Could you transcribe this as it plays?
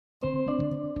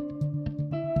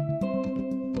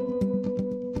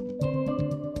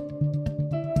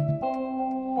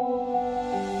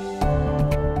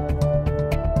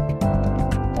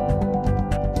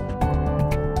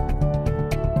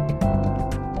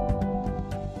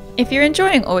If you're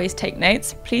enjoying Always Take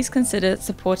Notes, please consider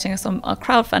supporting us on our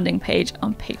crowdfunding page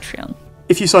on Patreon.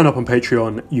 If you sign up on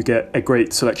Patreon, you get a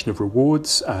great selection of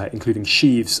rewards, including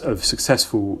sheaves of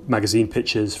successful magazine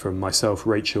pictures from myself,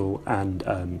 Rachel,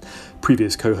 and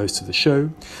previous co-hosts of the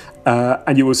show.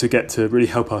 And you also get to really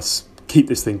help us keep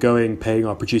this thing going, paying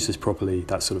our producers properly,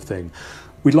 that sort of thing.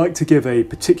 We'd like to give a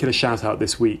particular shout out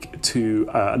this week to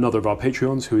another of our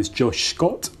Patreons, who is Josh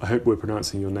Scott. I hope we're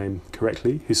pronouncing your name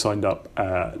correctly, who signed up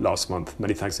last month.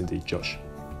 Many thanks indeed, Josh.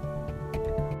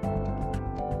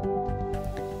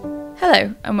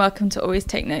 Hello, and welcome to Always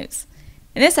Take Notes.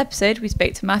 In this episode, we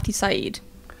spoke to Matthew Syed.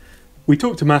 We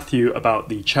talked to Matthew about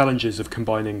the challenges of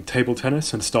combining table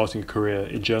tennis and starting a career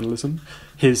in journalism,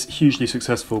 his hugely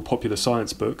successful popular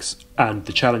science books, and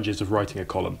the challenges of writing a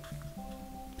column.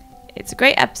 It's a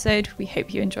great episode. We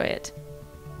hope you enjoy it.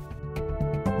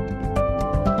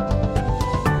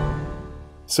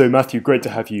 So Matthew, great to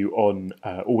have you on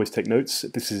Always Take Notes.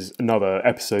 This is another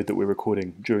episode that we're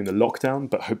recording during the lockdown,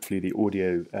 but hopefully the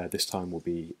audio this time will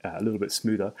be a little bit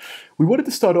smoother. We wanted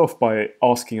to start off by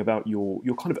asking about your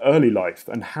kind of early life,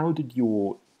 and how did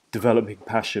your developing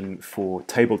passion for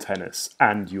table tennis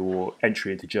and your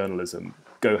entry into journalism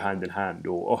go hand in hand,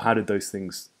 or how did those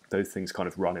things kind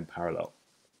of run in parallel?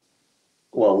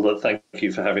 Well, thank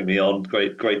you for having me on.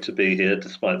 Great to be here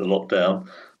despite the lockdown.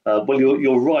 Well,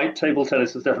 you're right. Table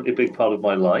tennis is definitely a big part of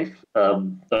my life.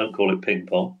 Don't call it ping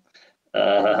pong.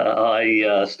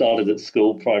 I started at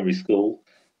school, primary school,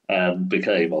 and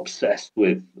became obsessed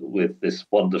with this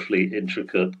wonderfully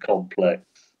intricate, complex,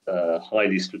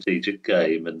 highly strategic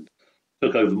game, and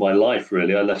took over my life.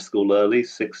 Really, I left school early,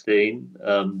 16,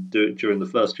 during the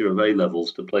first year of A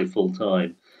levels to play full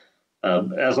time.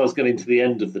 As I was getting to the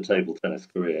end of the table tennis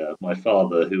career, my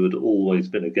father, who had always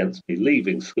been against me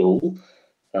leaving school,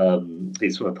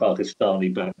 he's from a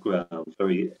Pakistani background,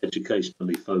 very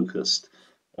educationally focused.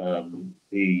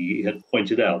 He had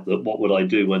pointed out that what would I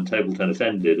do when table tennis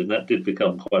ended, and that did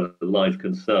become quite a live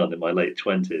concern in my late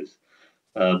 20s.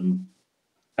 And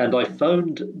I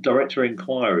phoned Director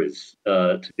Inquiries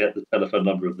to get the telephone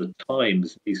number of the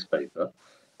Times newspaper.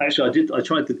 Actually, I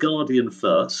tried the Guardian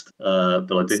first,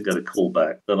 but I didn't get a call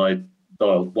back. Then I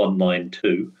dialed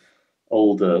 192.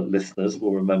 Older listeners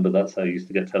will remember that's how you used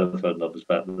to get telephone numbers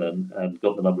back then, and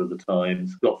got the number of the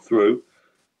Times, got through,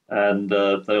 and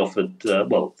they offered,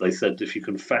 they said, if you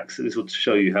can fax it, this will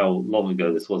show you how long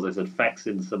ago this was, they said fax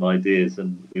in some ideas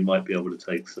and we might be able to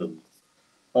take some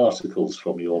articles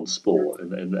from you on sport,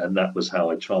 and that was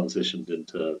how I transitioned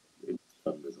into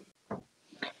journalism.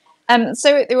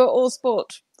 So they were all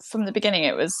sport from the beginning.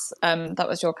 It was that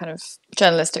was your kind of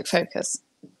journalistic focus.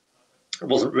 It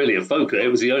wasn't really a focus. It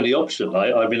was the only option.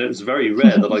 I mean, it was very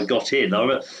rare that I got in.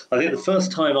 I think the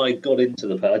first time I got into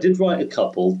the paper, I did write a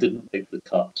couple, didn't make the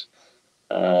cut.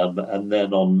 And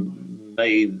then on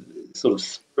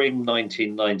spring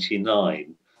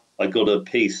 1999, I got a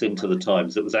piece into the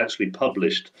Times that was actually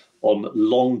published on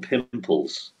long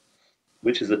pimples,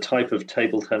 which is a type of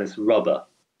table tennis rubber.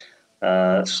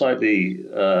 Slightly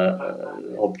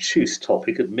obtuse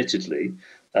topic, admittedly.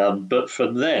 But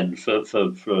from then, for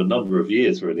a number of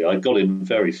years, really, I got in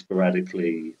very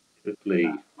sporadically,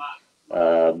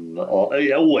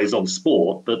 always on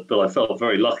sport, but I felt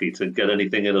very lucky to get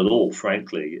anything in at all,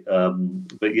 frankly.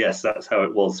 But yes, that's how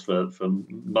it was for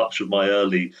much of my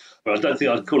early. I don't think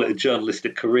I'd call it a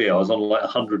journalistic career. I was on like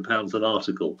 £100 an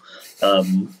article.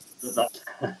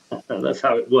 That's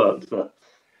how it worked for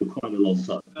quite a long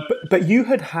time. But you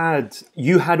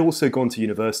had also gone to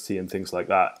university and things like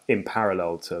that in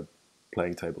parallel to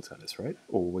playing table tennis, right?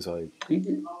 Or was I?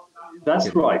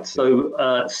 That's right.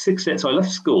 So 16. So I left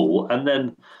school, and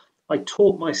then I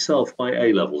taught myself my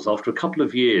A levels after a couple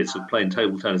of years of playing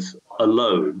table tennis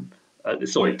alone.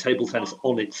 Table tennis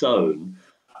on its own.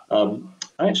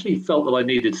 I actually felt that I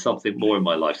needed something more in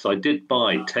my life. So I did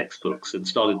buy textbooks and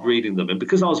started reading them. And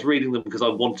because I was reading them because I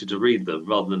wanted to read them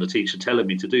rather than a teacher telling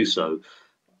me to do so,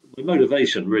 my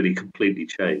motivation really completely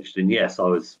changed. And yes, I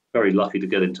was very lucky to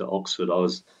get into Oxford.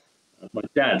 My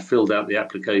dad filled out the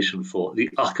application for the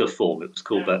UCA form, it was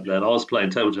called back then. I was playing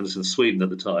table tennis in Sweden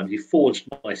at the time. He forged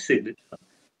my signature,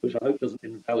 which I hope doesn't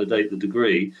invalidate the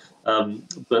degree.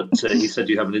 But he said,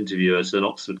 you have an interview at an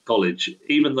Oxford college,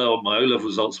 even though my O-level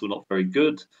results were not very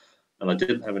good and I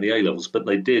didn't have any A-levels, but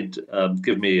they did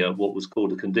give me what was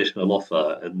called a conditional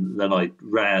offer. And then I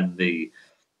ran the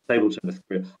table tennis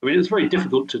career. I mean, it was very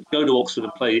difficult to go to Oxford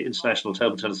and play international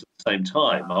table tennis at the same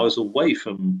time. I was away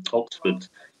from Oxford,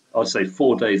 I'd say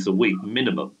 4 days a week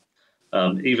minimum.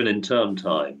 even in term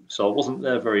time. So I wasn't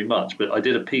there very much, but I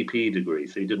did a PPE degree,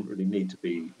 so you didn't really need to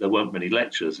be. There weren't many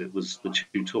lectures. It was the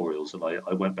tutorials, and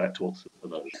I went back to Oxford for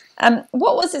those.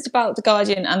 What was it about the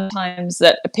Guardian and the Times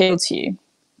that appealed to you?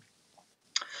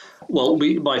 Well,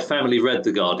 my family read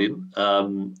the Guardian,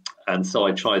 and so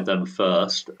I tried them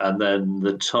first, and then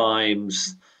the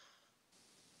Times.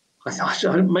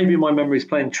 Maybe my memory's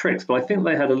playing tricks, but I think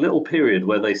they had a little period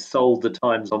where they sold the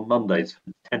Times on Mondays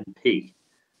for 10p,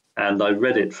 and I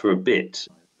read it for a bit.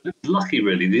 It was lucky,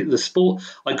 really. The sport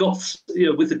I got,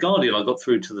 with the Guardian, I got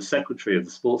through to the secretary of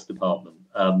the sports department,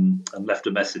 and left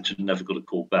a message and never got a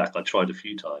call back. I tried a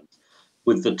few times.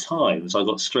 With the Times, I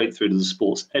got straight through to the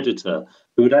sports editor,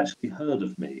 who had actually heard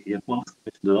of me. He had once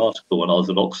commissioned an article when I was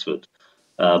at Oxford,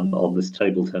 on this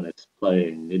table tennis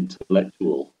playing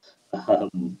intellectual.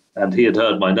 And he had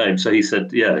heard my name, so he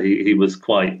said, yeah, he was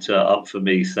quite up for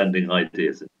me sending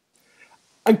ideas.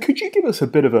 And could you give us a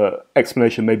bit of an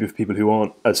explanation, maybe for people who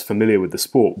aren't as familiar with the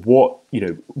sport, what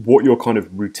your kind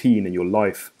of routine in your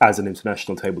life as an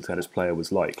international table tennis player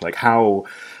was like? Like how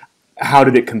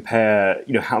did it compare?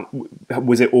 How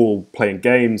was it all playing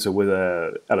games, or were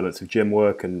there elements of gym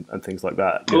work and things like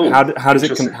that? How does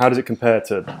it compare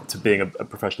to being a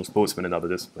professional sportsman in other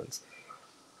disciplines?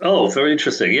 Oh, very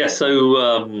interesting. Yeah,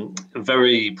 so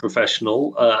very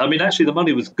professional. Actually, the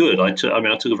money was good. I took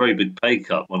a very big pay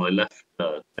cut when I left.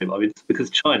 It's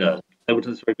because China, table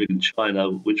tennis was very big in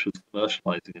China, which was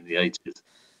commercializing in the 80s.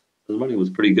 The money was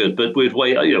pretty good, but we'd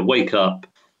wake up,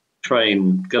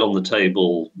 train, get on the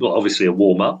table. Well, obviously a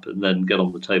warm up, and then get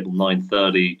on the table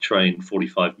 9:30. Train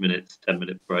 45 minutes,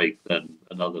 10-minute break, then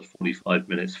another 45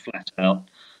 minutes flat out,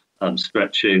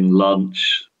 stretching,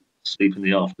 lunch. Sleep in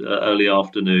the early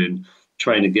afternoon,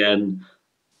 train again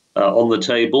on the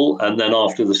table, and then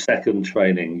after the second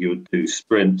training, you would do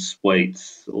sprints,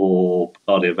 weights, or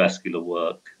cardiovascular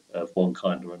work of one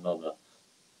kind or another.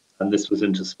 And this was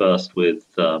interspersed with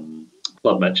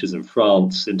club matches in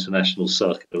France, international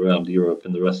circuit around Europe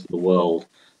and the rest of the world,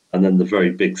 and then the very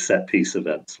big set piece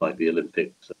events like the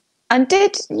Olympics. And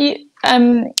did you,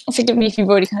 forgive me if you've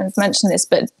already kind of mentioned this,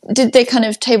 but did the kind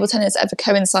of table tennis ever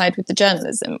coincide with the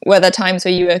journalism? Were there times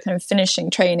where you were kind of finishing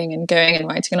training and going and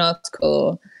writing an article,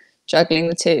 or juggling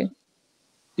the two?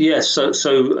 Yes, so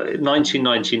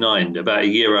 1999, about a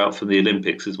year out from the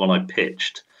Olympics, is when I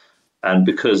pitched. And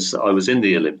because I was in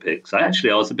the Olympics, I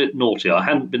was a bit naughty. I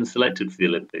hadn't been selected for the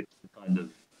Olympics, kind of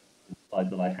implied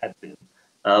that I had been.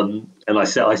 And I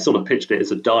sort of pitched it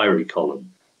as a diary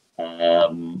column.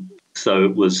 So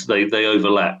it was they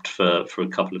overlapped for a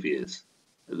couple of years,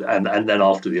 and then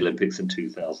after the Olympics in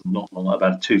 2000, not long,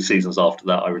 about 2 seasons after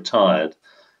that, I retired,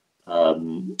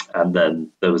 and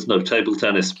then there was no table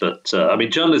tennis. But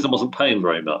journalism wasn't paying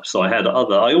very much, so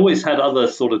I always had other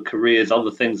sort of careers,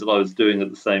 other things that I was doing at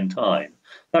the same time.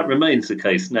 That remains the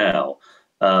case now,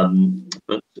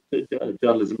 but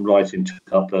journalism writing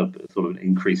took up a sort of an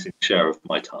increasing share of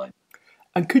my time.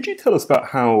 And could you tell us about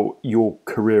how your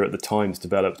career at the Times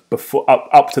developed before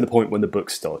up to the point when the book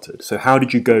started? So how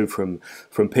did you go from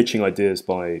pitching ideas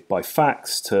by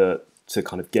fax to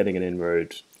kind of getting an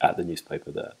inroad at the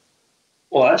newspaper there?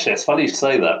 Well, actually, it's funny you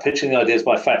say that. Pitching ideas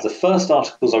by fax. The first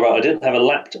articles I wrote, I didn't have a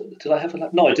laptop. Did I have a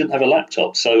laptop? No, I didn't have a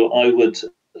laptop. So I would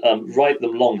write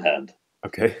them longhand.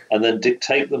 Okay. And then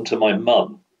dictate them to my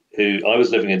mum, who I was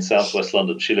living in southwest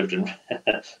London. She lived in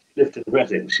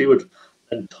Reading. She would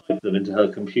and type them into her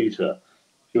computer.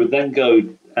 She would then go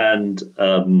and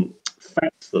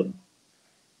fax them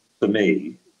to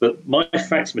me. But my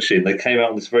fax machine, they came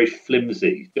out on this very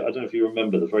flimsy, I don't know if you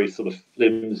remember, the very sort of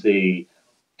flimsy,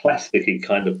 plasticky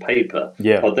kind of paper.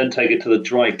 Yeah. I'd then take it to the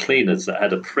dry cleaners that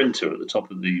had a printer at the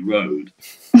top of the road.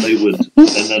 They would,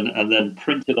 and then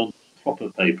print it on proper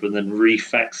paper and then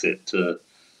refax it to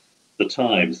the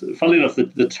Times. Funnily enough,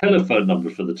 the telephone number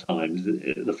for the Times,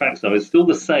 the fax number, is still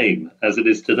the same as it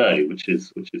is today, which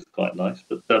is quite nice.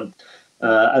 But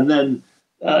and then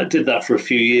did that for a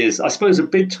few years. I suppose a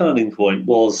biggish turning point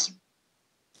was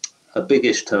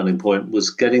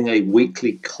getting a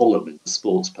weekly column in the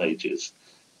sports pages,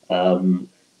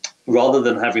 rather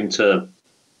than having to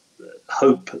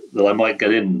hope that I might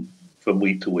get in from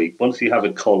week to week. Once you have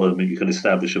a column, you can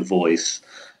establish a voice.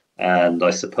 And I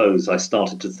suppose I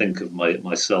started to think of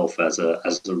myself as a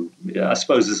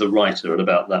writer at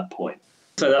about that point.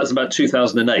 So that was about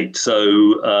 2008.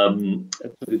 So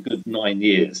it took a good 9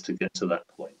 years to get to that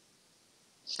point.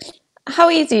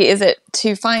 How easy is it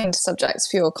to find subjects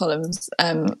for your columns?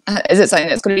 Is it something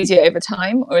that's got easier over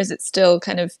time, or is it still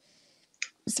kind of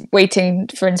waiting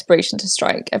for inspiration to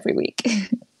strike every week?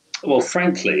 Well,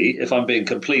 frankly, if I'm being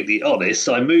completely honest,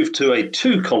 I moved to a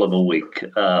 2-column a week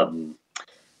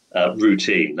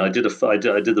routine. I did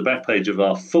the back page of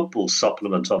our football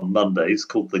supplement on Mondays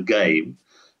called The Game,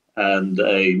 and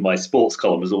my sports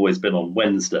column has always been on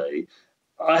Wednesday.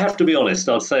 I have to be honest,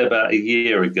 I'd say about a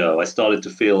year ago, I started to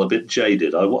feel a bit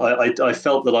jaded. I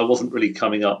felt that I wasn't really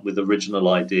coming up with original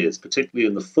ideas, particularly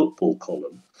in the football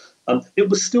column. It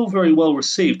was still very well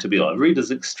received, to be honest.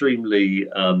 Readers extremely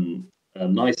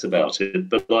nice about it,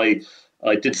 but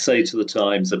I did say to the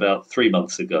Times about 3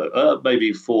 months ago,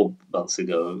 maybe 4 months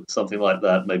ago, something like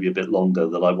that, maybe a bit longer,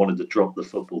 that I wanted to drop the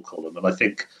football column, and I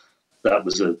think that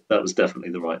was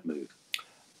definitely the right move.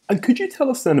 And could you tell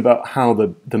us then about how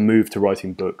the move to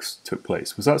writing books took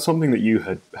place? Was that something that you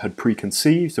had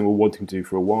preconceived and were wanting to do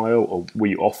for a while, or were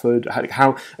you offered?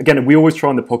 How again, we always try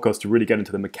on the podcast to really get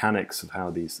into the mechanics of how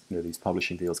these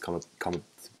publishing deals come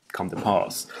to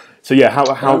pass. So yeah,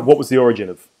 what was the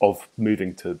origin of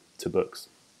moving to books?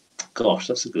 Gosh,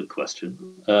 that's a good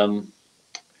question.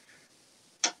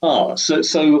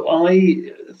 So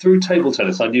I, through table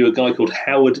tennis, I knew a guy called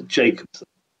Howard Jacobson.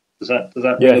 Does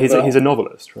that yeah, he's a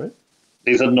novelist, right?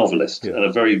 He's a novelist and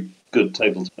a very good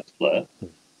table tennis player.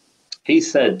 He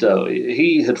said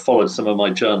he had followed some of my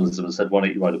journalism and said, "Why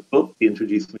don't you write a book?" He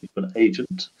introduced me to an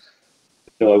agent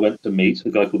who I went to meet,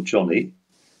 a guy called Johnny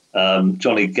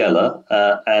Geller,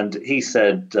 and he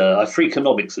said,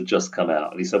 Freakonomics had just come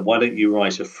out, and he said, "Why don't you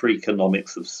write a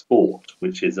Freakonomics of sport?"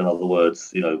 Which is, in other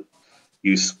words,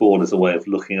 use sport as a way of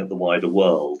looking at the wider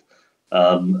world.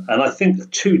 And I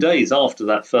think 2 days after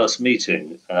that first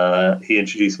meeting, he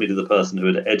introduced me to the person who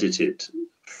had edited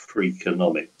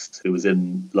Freakonomics, who was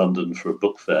in London for a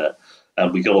book fair,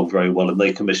 and we got on very well, and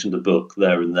they commissioned a book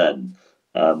there and then.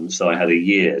 So I had a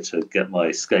year to get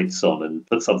my skates on and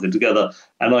put something together,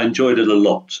 and I enjoyed it a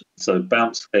lot. So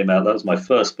Bounce came out. That was my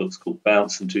first book. It's called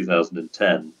Bounce in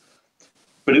 2010.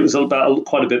 But it was about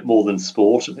quite a bit more than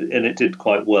sport, and it did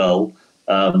quite well.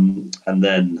 And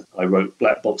then I wrote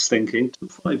Black Box Thinking. It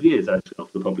took 5 years, actually,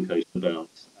 after the publication of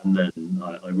Bounce. And then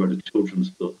I wrote a children's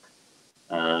book.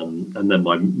 And then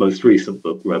my most recent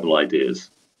book, Rebel Ideas.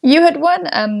 You had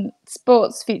won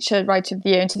Sports Feature Writer of the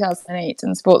Year in 2008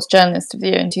 and Sports Journalist of the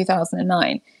Year in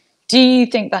 2009. Do you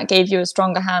think that gave you a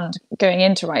stronger hand going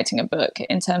into writing a book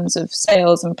in terms of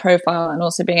sales and profile, and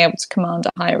also being able to command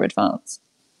a higher advance?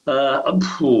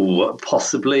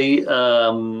 Possibly.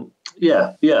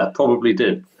 Yeah, probably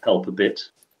did help a bit.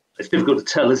 It's difficult to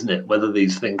tell, isn't it, whether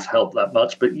these things help that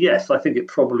much? But yes, I think it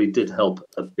probably did help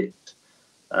a bit.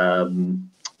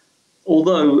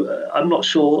 Although I'm not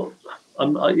sure. I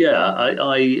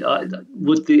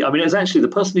would. I mean, it's actually the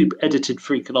person who edited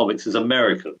Freakonomics is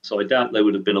American, so I doubt they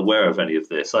would have been aware of any of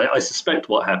this. I suspect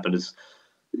what happened is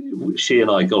she and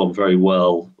I got on very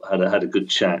well, had a good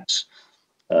chat.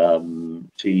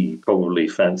 She probably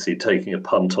fancied taking a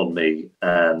punt on me,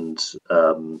 and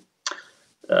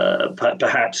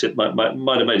perhaps it might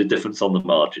have made a difference on the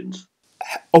margins.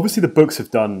 Obviously, the books have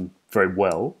done very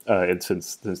well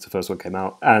since the first one came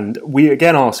out, and we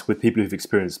again ask with people who've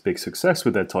experienced big success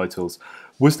with their titles,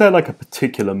 was there like a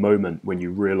particular moment when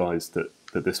you realised that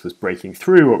this was breaking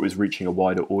through or it was reaching a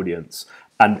wider audience?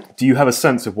 And do you have a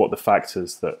sense of what the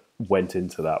factors that went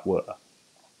into that were?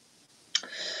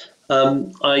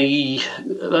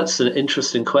 That's an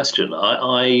interesting question.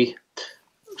 I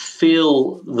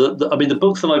feel that the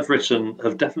books that I've written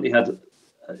have definitely had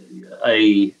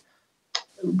a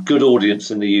good audience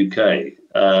in the UK.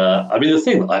 The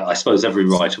thing I suppose every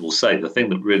writer will say, the thing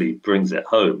that really brings it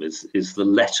home is the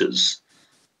letters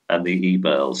and the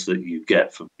emails that you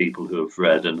get from people who have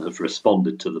read and have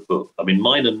responded to the book. I mean,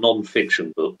 mine are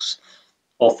non-fiction books,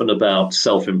 often about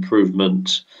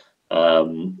self-improvement,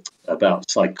 about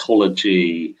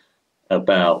psychology,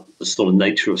 about the sort of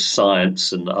nature of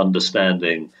science and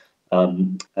understanding.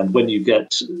 And when you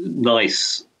get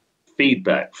nice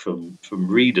feedback from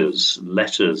readers,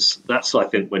 letters, that's, I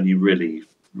think, when you really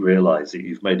realise that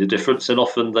you've made a difference. And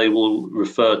often they will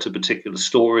refer to particular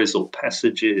stories or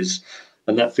passages,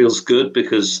 and that feels good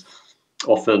because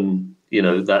often,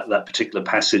 that particular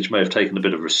passage may have taken a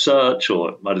bit of research,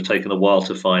 or it might have taken a while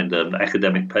to find an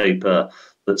academic paper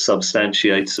that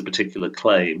substantiates a particular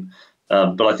claim.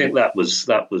 But I think that was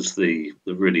the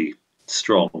really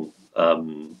strong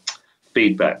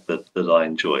feedback that I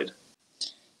enjoyed.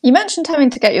 You mentioned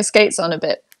having to get your skates on a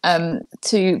bit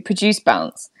to produce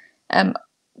Bounce.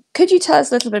 Could you tell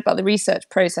us a little bit about the research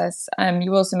process?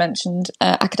 You also mentioned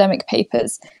academic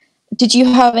papers. Did you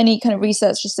have any kind of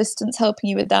research assistants helping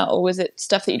you with that, or was it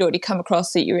stuff that you'd already come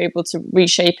across that you were able to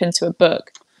reshape into a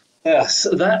book? Yes,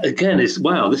 that again is,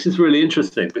 wow, this is really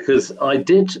interesting, because I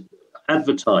did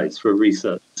advertise for a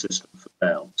research assistant for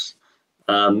Bounce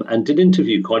and did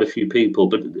interview quite a few people,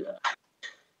 but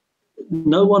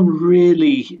no one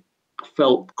really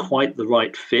felt quite the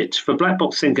right fit. For Black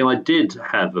Box Thinking, I did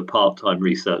have a part-time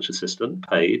research assistant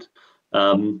paid.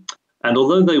 Um, and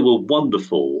although they were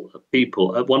wonderful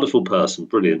people, a wonderful person,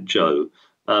 brilliant Joe,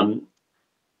 um,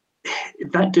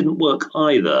 that didn't work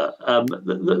either.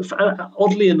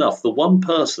 Oddly enough, the one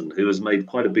person who has made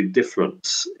quite a big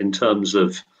difference in terms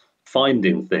of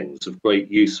finding things of great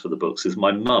use for the books is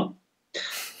my mum,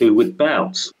 who with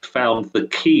Bounce found the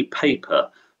key paper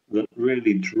that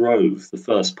really drove the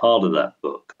first part of that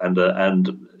book,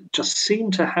 and just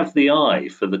seemed to have the eye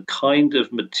for the kind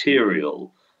of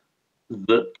material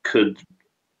that could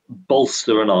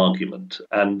bolster an argument.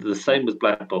 And the same with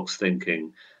Black Box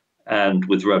Thinking and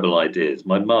with Rebel Ideas.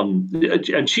 My mum,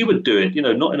 and she would do it,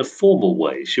 not in a formal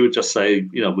way. She would just say,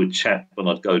 we'd chat when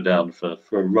I'd go down for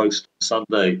a roast on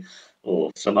Sunday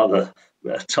or some other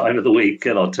time of the week,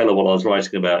 and I'd tell her what I was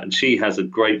writing about. And she has a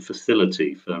great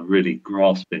facility for really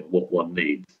grasping what one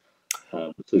needs.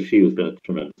 So she has been a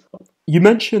tremendous help. You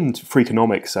mentioned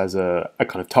Freakonomics as a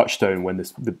kind of touchstone when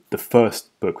the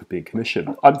first book was being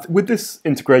commissioned. With this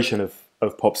integration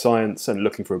of pop science and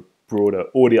looking for a broader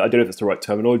audience, I don't know if it's the right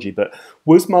terminology, but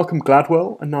was Malcolm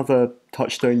Gladwell another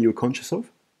touchstone you were conscious of?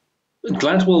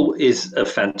 Gladwell is a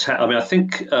fantastic. I mean, I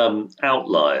think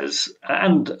Outliers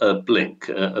and Blink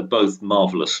are both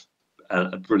marvelous,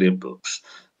 brilliant books.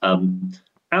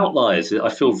 Outliers, I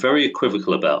feel very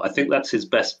equivocal about. I think that's his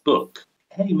best book.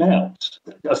 Came out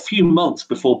a few months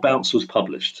before Bounce was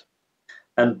published,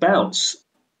 and Bounce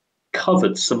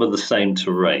covered some of the same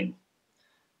terrain.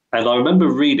 And I remember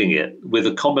reading it with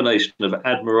a combination of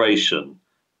admiration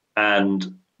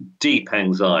and deep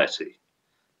anxiety,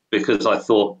 because I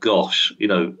thought, gosh,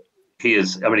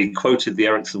 he quoted the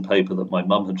Erickson paper that my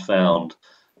mum had found.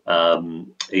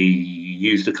 He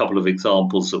used a couple of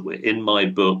examples that were in my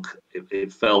book.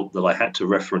 It felt that I had to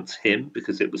reference him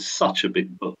because it was such a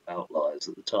big book, Outliers,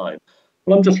 at the time.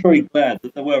 But I'm just very glad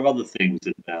that there were other things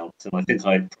in Bounce, and I think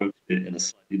I approached it in a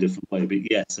slightly different way.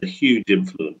 But yes, a huge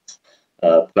influence,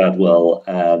 Gladwell,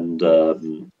 and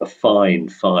a fine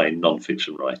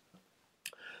non-fiction writer.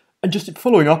 And just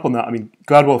following up on that, I mean,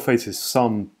 Gladwell faces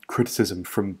some criticism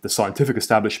from the scientific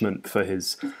establishment for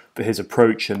his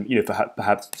approach, and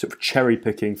perhaps sort of cherry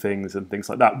picking things and things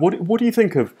like that. What do you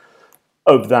think of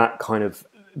that kind of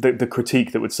the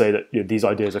critique that would say that these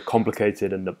ideas are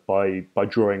complicated and that by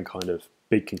drawing kind of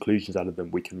big conclusions out of them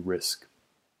we can risk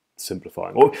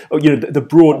simplifying, or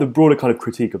the broader kind of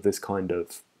critique of this kind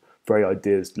of very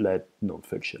ideas-led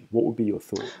non-fiction? What would be your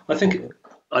thought?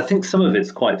 I think some of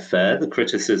it's quite fair, the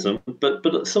criticism,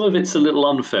 but some of it's a little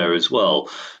unfair as well.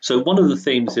 So one of the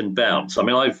themes in Bounce, I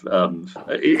mean,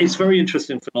 it's a very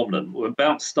interesting phenomenon. When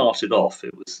Bounce started off,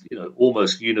 it was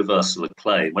almost universal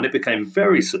acclaim. When it became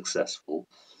very successful,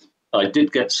 I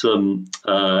did get some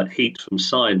heat from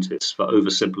scientists for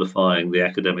oversimplifying the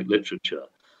academic literature.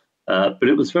 But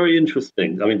it was very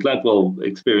interesting. I mean, Gladwell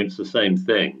experienced the same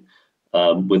thing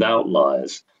with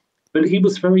Outliers. But he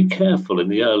was very careful in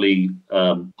the early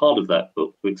part of that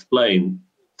book to explain.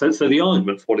 So the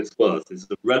argument, for what it's worth, is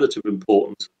the relative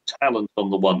importance of talent on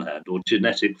the one hand, or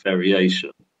genetic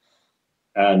variation,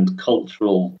 and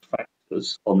cultural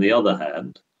factors on the other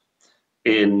hand,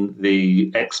 in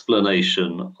the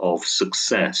explanation of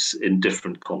success in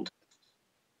different contexts.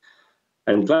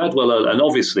 And Gladwell, and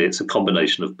obviously it's a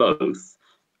combination of both.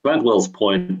 Gladwell's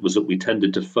point was that we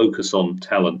tended to focus on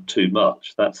talent too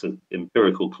much. That's an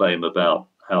empirical claim about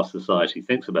how society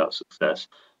thinks about success.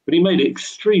 But he made it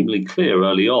extremely clear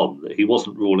early on that he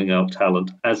wasn't ruling out talent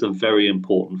as a very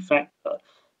important factor.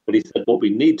 But he said what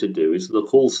we need to do is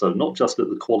look also not just at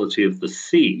the quality of the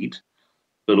seed,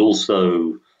 but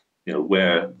also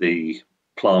where the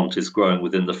plant is growing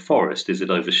within the forest. Is it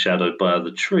overshadowed by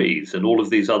other trees and all of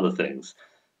these other things?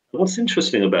 What's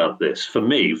interesting about this, for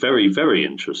me, very, very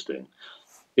interesting,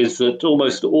 is that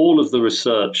almost all of the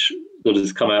research that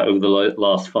has come out over the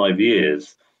last 5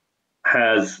 years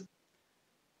has,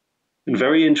 in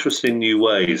very interesting new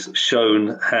ways,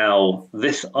 shown how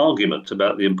this argument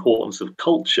about the importance of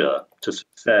culture to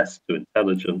success, to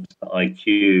intelligence, to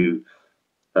IQ,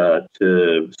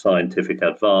 to scientific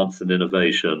advance and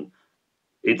innovation,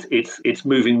 it's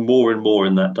moving more and more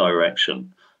in that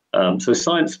direction. So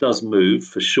science does move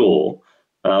for sure.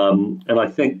 And I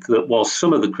think that while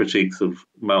some of the critiques of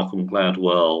Malcolm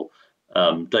Gladwell,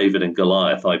 David and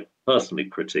Goliath, I personally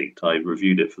critiqued, I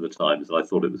reviewed it for the Times, and I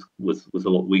thought it was a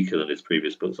lot weaker than his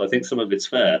previous books. I think some of it's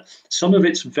fair. Some of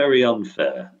it's very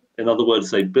unfair. In other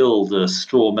words, they build a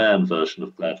straw man version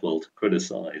of Gladwell to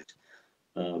criticize.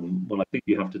 Well, I think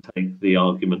you have to take the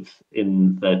arguments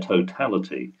in their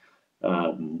totality.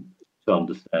 to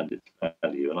understand its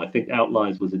value. And I think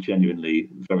Outliers was a genuinely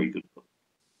very good book.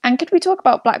 And could we talk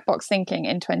about black box thinking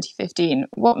in 2015?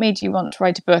 What made you want to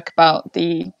write a book about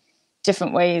the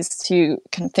different ways to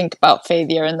kind of think about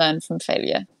failure and learn from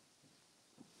failure?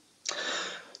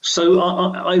 So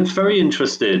I'm very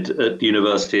interested at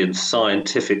university in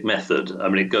scientific method. I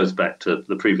mean, it goes back to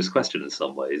the previous question in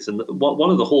some ways. And one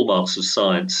of the hallmarks of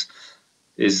science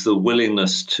is the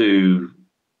willingness to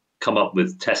come up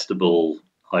with testable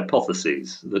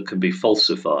hypotheses that can be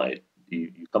falsified.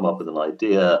 You come up with an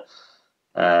idea,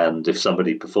 and if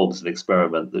somebody performs an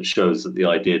experiment that shows that the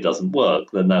idea doesn't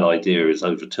work, then that idea is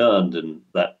overturned, and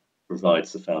that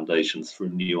provides the foundations for a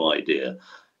new idea.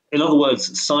 In other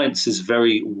words, science is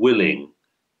very willing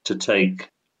to take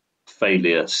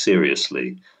failure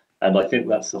seriously. And I think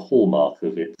that's the hallmark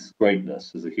of its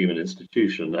greatness as a human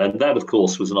institution. And that, of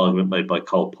course, was an argument made by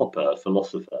Karl Popper, a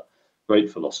philosopher,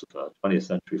 great philosopher, 20th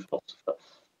century philosopher.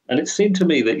 And it seemed to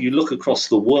me that you look across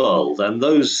the world and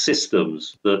those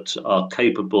systems that are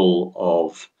capable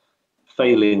of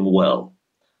failing well,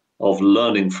 of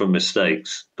learning from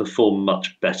mistakes, perform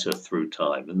much better through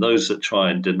time. And those that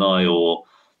try and deny or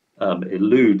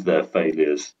elude their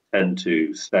failures tend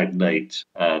to stagnate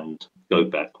and go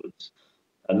backwards.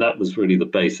 And that was really the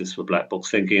basis for black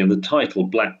box thinking. And the title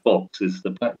Black Box is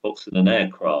the black box in an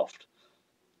aircraft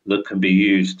that can be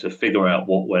used to figure out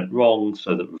what went wrong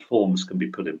so that reforms can be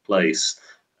put in place.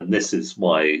 And this is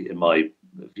why, in my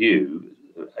view,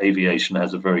 aviation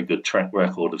has a very good track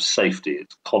record of safety.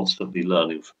 It's constantly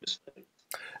learning from mistakes.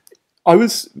 I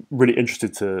was really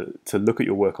interested to look at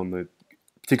your work on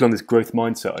particularly on this growth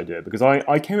mindset idea, because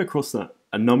I came across that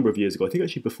a number of years ago, I think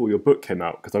actually before your book came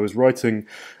out, because I was writing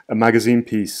a magazine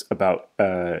piece about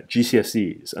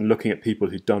GCSEs and looking at people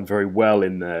who'd done very well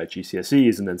in their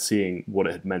GCSEs and then seeing what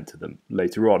it had meant to them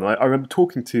later on. I remember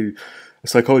talking to a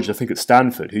psychologist, I think at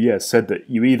Stanford, who said that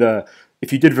you either,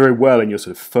 if you did very well in your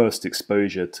sort of first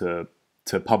exposure to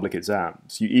public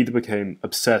exams, you either became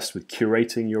obsessed with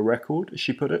curating your record, as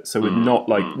she put it, so with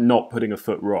not putting a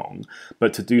foot wrong,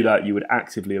 but to do that you would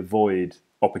actively avoid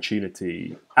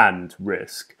opportunity and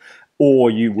risk, or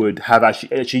you would have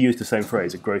actually used the same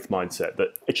phrase, a growth mindset, that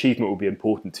achievement would be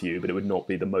important to you, but it would not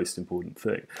be the most important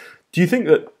thing. Do you think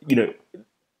that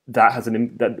that has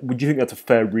would you think that's a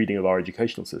fair reading of our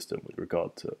educational system with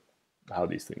regard to how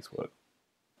these things work?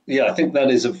 Yeah, I think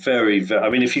that is a very, I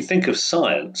mean, if you think of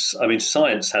science, I mean,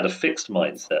 science had a fixed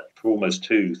mindset for almost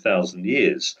 2,000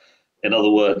 years. In other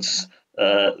words,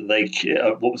 what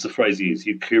was the phrase you used?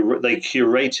 They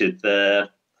curated their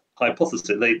hypothesis.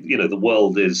 The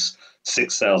world is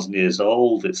 6,000 years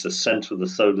old. It's the center of the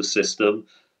solar system,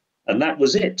 and that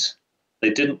was it.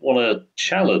 They didn't want to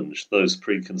challenge those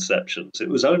preconceptions. It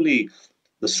was only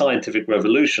the scientific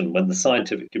revolution when the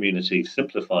scientific community,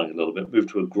 simplifying a little bit, moved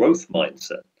to a growth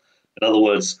mindset. In other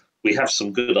words, we have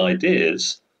some good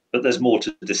ideas, but there's more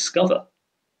to discover.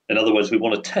 In other words, we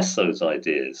want to test those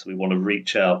ideas. We want to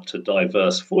reach out to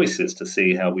diverse voices to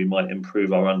see how we might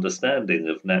improve our understanding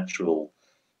of natural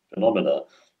phenomena.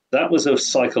 That was a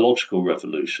psychological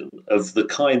revolution of the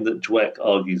kind that Dweck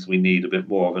argues we need a bit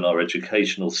more of in our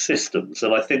educational systems.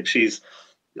 And I think if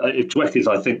Dweck is,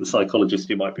 I think, the psychologist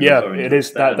you might be referring to. Yeah, it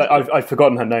is. I've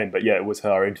forgotten her name, but yeah, it was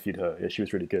her. I interviewed her. Yeah, she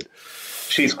was really good.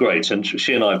 She's great, and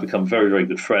she and I have become very, very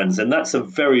good friends. And that's a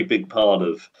very big part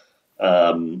of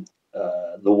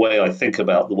the way I think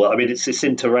about the world. I mean, it's this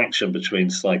interaction between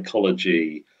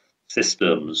psychology,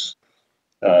 systems,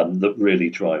 that really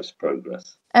drives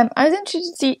progress. I was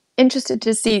interested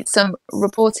to see some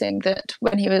reporting that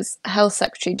when he was Health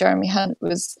Secretary, Jeremy Hunt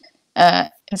was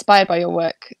inspired by your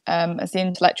work as the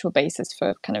intellectual basis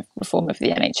for kind of reform of the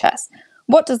NHS.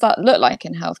 What does that look like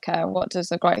in healthcare? What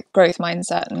does a growth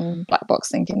mindset and black box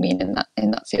thinking mean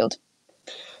in that field?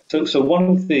 So one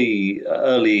of the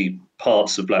early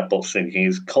parts of black box thinking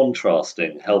is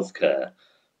contrasting healthcare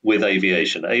with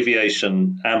aviation.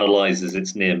 Aviation analyzes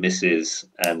its near misses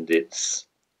and its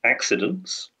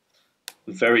accidents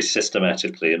very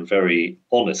systematically and very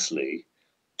honestly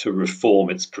to reform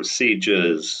its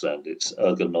procedures and its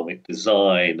ergonomic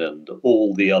design and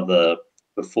all the other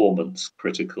performance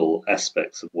critical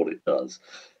aspects of what it does.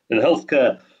 In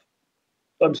healthcare,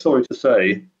 I'm sorry to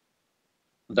say,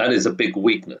 that is a big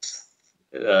weakness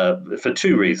for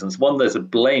two reasons. One, there's a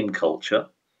blame culture,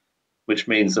 which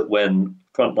means that when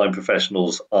frontline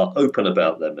professionals are open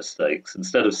about their mistakes,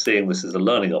 instead of seeing this as a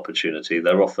learning opportunity,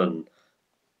 they're often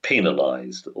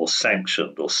penalized or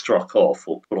sanctioned or struck off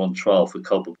or put on trial for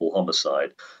culpable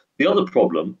homicide. The other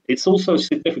problem, it's also a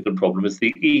significant problem, is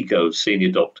the ego of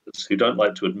senior doctors who don't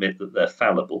like to admit that they're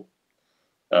fallible,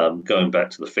 going back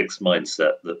to the fixed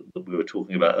mindset that we were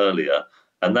talking about earlier.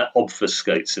 and that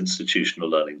obfuscates institutional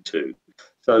learning too.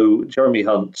 So Jeremy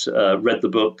Hunt read the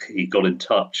book, he got in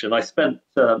touch, and I spent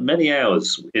many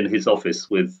hours in his office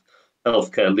with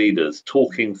healthcare leaders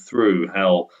talking through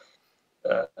how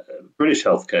British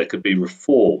healthcare could be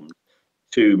reformed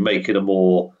to make it a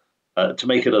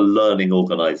learning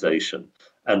organisation.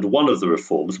 And one of the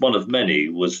reforms, one of many,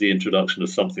 was the introduction of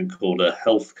something called a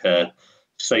healthcare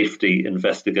safety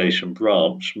investigation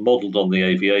branch, modelled on the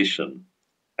aviation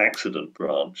accident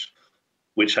branch,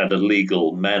 which had a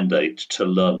legal mandate to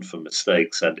learn from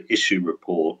mistakes and issue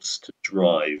reports to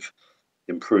drive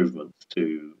improvements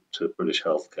to British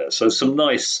healthcare. So some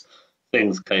nice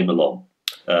things came along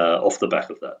off the back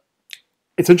of that.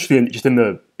 It's interesting, just in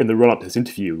the run up to this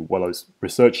interview, while I was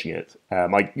researching it,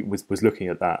 I was looking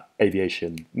at that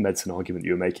aviation medicine argument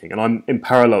you were making, and I'm in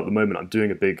parallel at the moment. I'm doing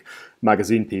a big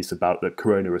magazine piece about the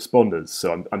corona responders.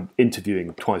 So I'm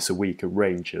interviewing twice a week a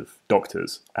range of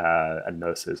doctors and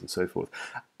nurses and so forth.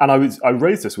 And I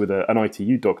raised this with an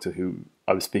ITU doctor who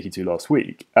I was speaking to last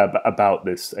week about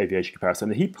this aviation comparison,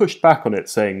 and he pushed back on it,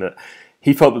 saying that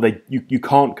he felt that you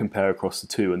can't compare across the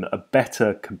two, and that a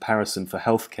better comparison for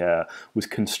healthcare was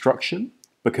construction,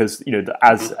 because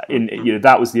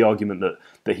that was the argument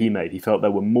that he made. He felt there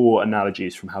were more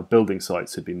analogies from how building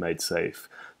sites had been made safe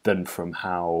than from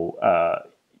how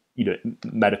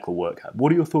medical work had.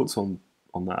 What are your thoughts on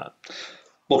that?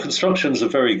 Well, construction is a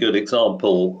very good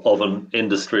example of an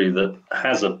industry that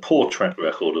has a poor track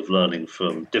record of learning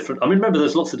from different. I mean, remember,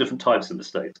 there's lots of different types in the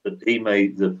States, but he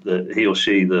or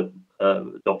she, the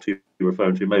doctor you're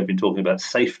referring to, may have been talking about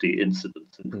safety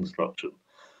incidents in construction.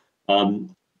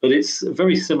 But it's a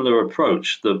very similar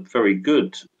approach. The very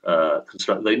good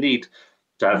construction, they need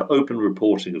to have open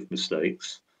reporting of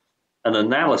mistakes, an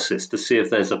analysis to see if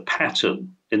there's a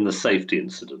pattern in the safety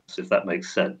incidents, if that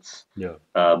makes sense. Yeah.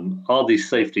 Are these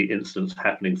safety incidents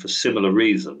happening for similar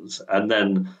reasons? And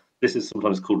then this is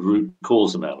sometimes called root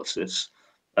cause analysis,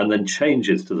 and then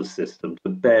changes to the system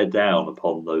to bear down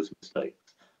upon those mistakes.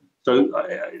 So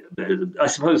I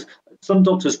suppose some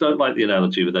doctors don't like the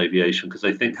analogy with aviation because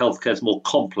they think healthcare is more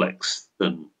complex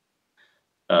than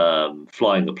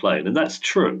flying a plane, and that's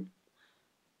true.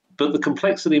 But the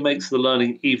complexity makes the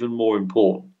learning even more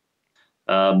important.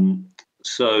 I mean,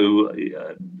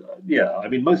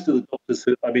 most of the doctors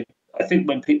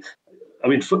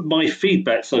my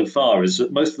feedback so far is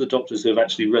that most of the doctors who have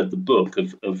actually read the book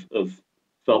have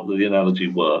felt that the analogy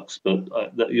works. But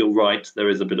you're right, there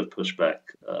is a bit of pushback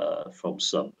from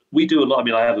some. We do a lot. I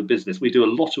mean, I have a business. We do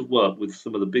a lot of work with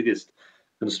some of the biggest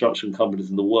construction companies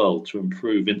in the world to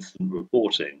improve incident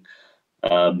reporting,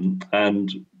 and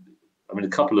I mean, a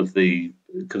couple of they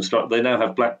now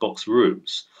have black box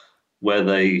rooms where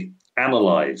they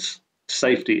analyze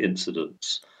safety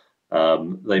incidents.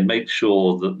 They make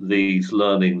sure that these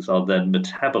learnings are then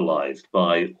metabolized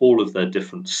by all of their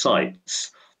different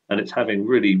sites, and it's having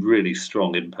really, really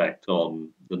strong impact on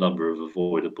the number of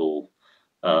avoidable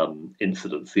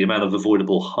incidents, the amount of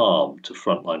avoidable harm to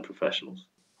frontline professionals.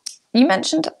 You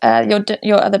mentioned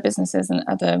your other businesses and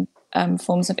other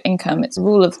forms of income. It's a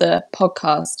rule of the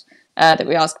podcast that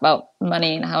we ask about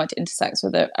money and how it intersects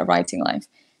with a writing life.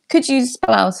 Could you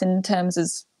spell out in terms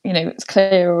as it's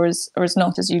clear or as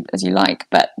not as you like,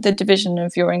 but the division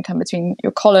of your income between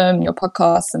your column, your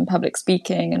podcasts, and public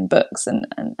speaking and books and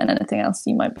anything else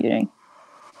you might be doing?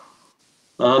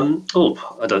 I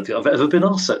don't think I've ever been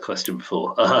asked that question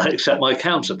before, except my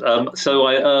accountant. So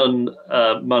I earn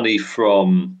money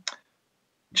from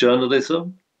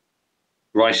journalism,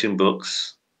 writing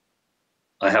books.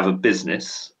 I have a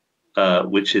business,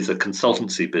 which is a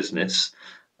consultancy business,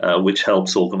 which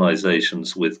helps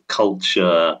organizations with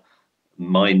culture,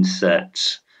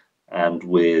 mindset, and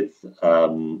with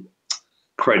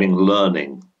creating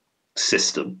learning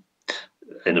system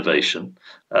innovation.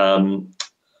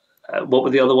 What were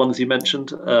the other ones you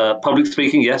mentioned? Public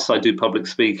speaking, yes, I do public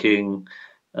speaking.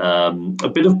 A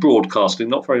bit of broadcasting,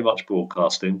 not very much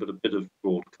broadcasting, but a bit of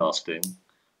broadcasting.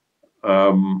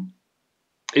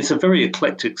 It's a very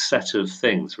eclectic set of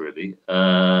things, really.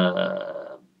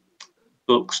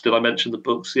 Books, did I mention the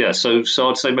books? Yeah, so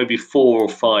I'd say maybe 4 or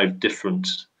 5 different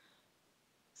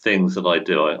things that I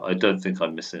do. I don't think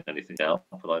I'm missing anything out,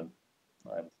 but I'm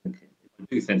thinking. If I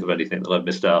do think of anything that I've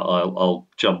missed out, I'll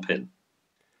jump in.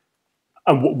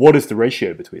 And what is the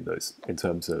ratio between those in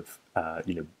terms of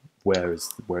where is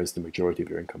the majority of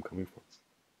your income coming from?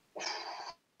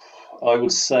 I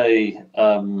would say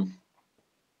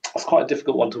it's quite a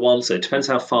difficult one to answer. It depends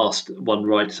how fast one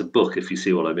writes a book, if you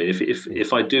see what I mean.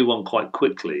 If I do one quite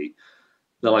quickly,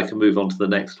 then I can move on to the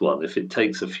next one. If it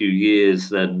takes a few years,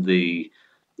 then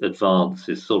advance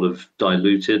is sort of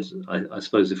diluted. I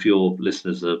suppose if your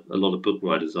listeners are a lot of book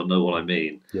writers, I know what I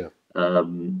mean. Yeah.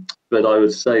 But I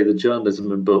would say the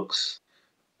journalism and books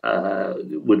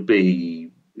would be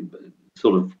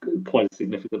sort of quite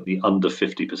significantly under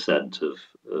 50%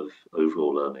 of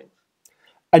overall earnings.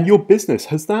 And your business,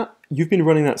 you've been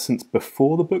running that since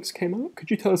before the books came out? Could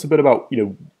you tell us a bit about,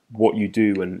 what you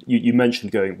do? And you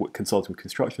mentioned consulting with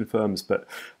construction firms, but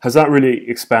has that really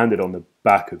expanded on the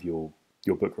back of your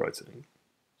book writing?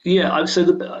 Yeah, so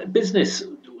the business,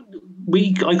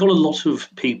 I got a lot of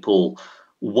people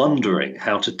wondering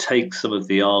how to take some of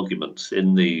the arguments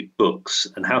in the books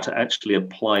and how to actually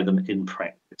apply them in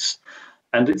practice.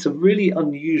 And it's a really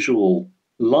unusual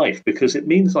life because it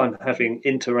means I'm having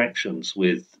interactions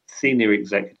with senior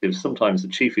executives, sometimes the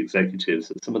chief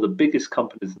executives at some of the biggest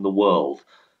companies in the world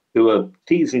who are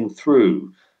teasing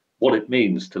through what it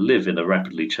means to live in a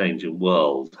rapidly changing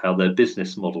world, how their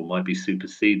business model might be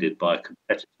superseded by a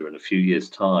competitor in a few years'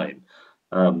 time.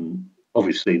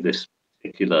 Obviously, this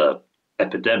particular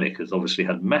epidemic has obviously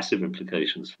had massive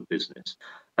implications for business.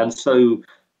 And so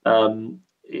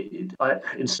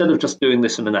instead of just doing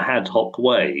this in an ad hoc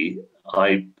way,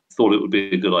 I thought it would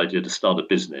be a good idea to start a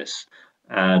business.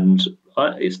 And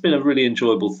it's been a really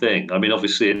enjoyable thing. I mean,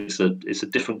 obviously, it's a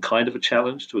different kind of a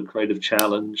challenge to a creative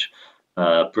challenge.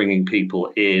 Bringing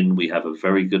people in, we have a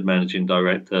very good managing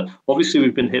director. Obviously,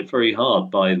 we've been hit very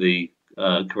hard by the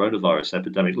coronavirus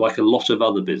epidemic, like a lot of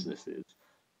other businesses.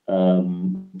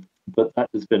 But that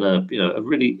has been a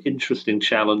really interesting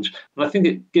challenge, and I think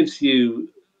it gives you,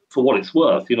 for what it's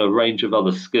worth, a range of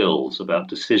other skills about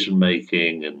decision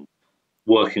making and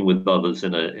working with others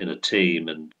in a team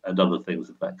and other things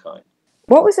of that kind.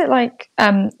 What was it like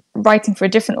writing for a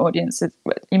different audience?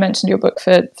 You mentioned your book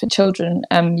for children,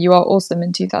 You Are Awesome,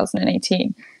 in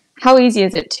 2018. How easy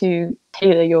is it to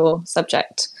tailor your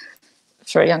subject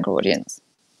for a younger audience?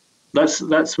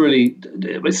 That's really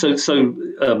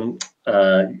so.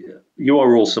 You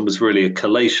Are Awesome was really a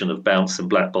collation of bounce and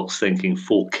black box thinking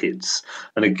for kids,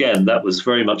 and again, that was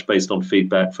very much based on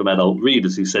feedback from adult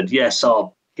readers who said, "Yes,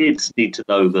 our kids need to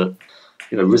know that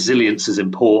resilience is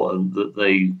important, that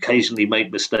they occasionally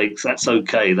make mistakes. That's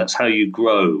okay. That's how you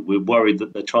grow. We're worried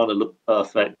that they're trying to look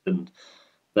perfect and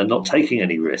they're not taking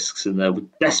any risks and they're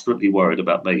desperately worried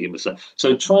about making mistakes."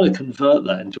 So trying to convert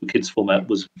that into a kids format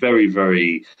was very,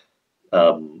 very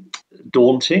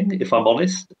daunting, if I'm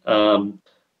honest.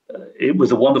 It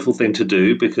was a wonderful thing to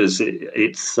do because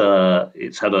it's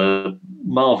had a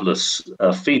marvelous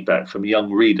feedback from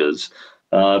young readers.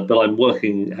 But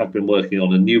have been working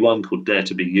on a new one called Dare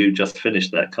to Be You. Just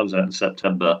finished that. Comes out in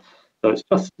September. So it's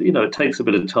just it takes a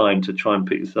bit of time to try and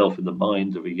put yourself in the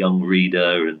mind of a young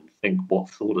reader and think what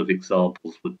sort of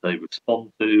examples would they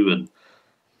respond to.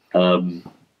 And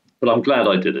but I'm glad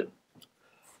I did it.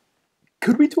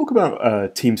 Could we talk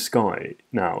about Team Sky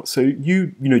now? So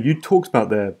you talked about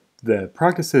their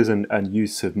practices and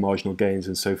use of marginal gains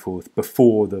and so forth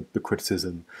before the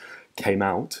criticism came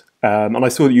out. And I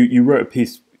saw that you wrote a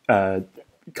piece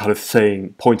kind of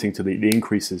pointing to the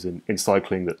increases in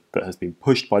cycling that has been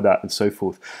pushed by that and so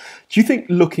forth. Do you think,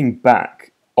 looking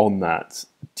back on that,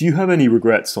 do you have any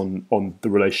regrets on the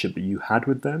relationship that you had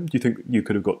with them? Do you think you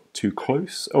could have got too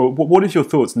close? Or what is your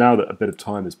thoughts now that a bit of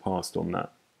time has passed on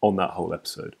that whole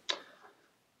episode?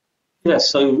 Yeah,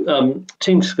 so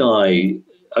Team Sky,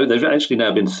 they've actually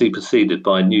now been superseded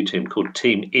by a new team called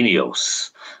Team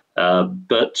Ineos.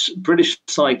 But British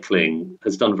cycling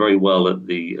has done very well at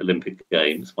the Olympic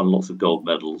Games, won lots of gold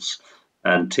medals.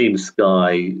 And Team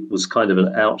Sky was kind of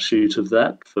an outshoot of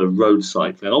that for road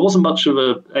cycling. I wasn't much of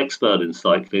an expert in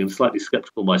cycling, slightly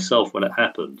skeptical myself when it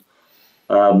happened.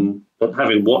 But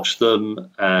having watched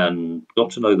them and got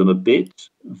to know them a bit,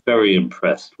 very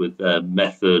impressed with their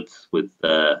methods, with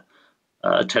their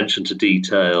attention to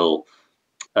detail.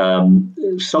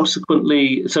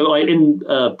 Subsequently, so in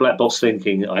Black Box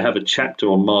Thinking, I have a chapter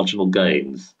on marginal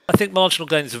gains. I think marginal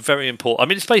gains are very important. I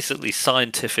mean, it's basically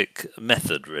scientific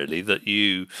method, really, that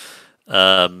you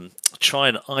try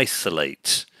and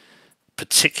isolate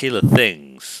particular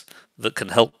things that can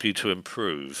help you to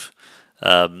improve.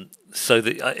 And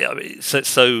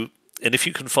if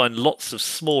you can find lots of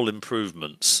small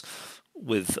improvements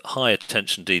with high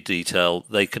attention to detail,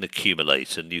 they can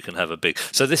accumulate and you can have a big...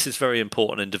 So this is very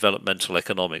important in developmental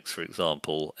economics, for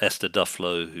example. Esther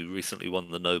Duflo, who recently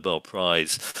won the Nobel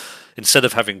Prize, instead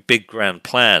of having big grand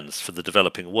plans for the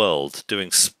developing world, doing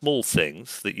small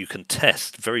things that you can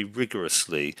test very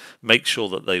rigorously, make sure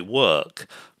that they work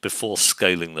before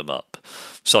scaling them up.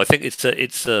 So I think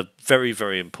it's a very,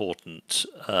 very important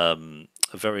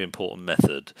a very important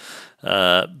method.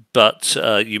 But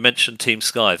you mentioned Team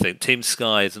Sky. I think Team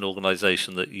Sky is an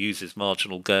organisation that uses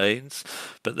marginal gains,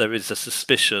 but there is a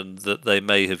suspicion that they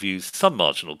may have used some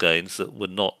marginal gains that were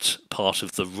not part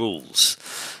of the rules,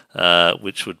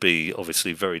 which would be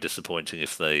obviously very disappointing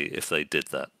if they did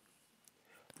that.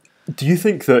 Do you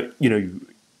think that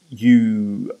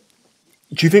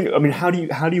do you think? I mean, how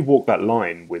do you walk that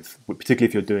line with particularly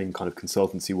if you're doing kind of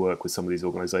consultancy work with some of these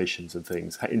organisations and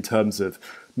things, in terms of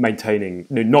maintaining,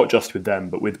 not just with them,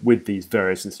 but with these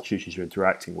various institutions you're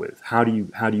interacting with? How do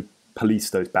you police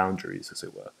those boundaries, as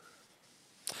it were?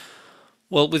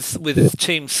 Well, with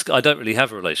Team Sky, I don't really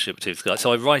have a relationship with Team Sky,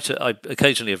 so I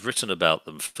occasionally have written about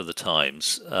them for the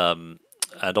Times.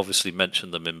 And obviously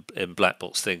mentioned them in Black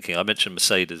Box Thinking. I mentioned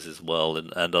Mercedes as well,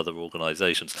 and other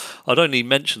organisations. I'd only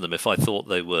mention them if I thought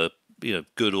they were,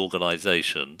 good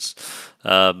organisations.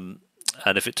 And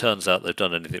if it turns out they've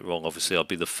done anything wrong, obviously I'll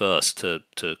be the first to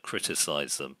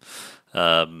criticise them.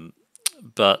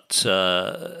 But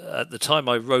at the time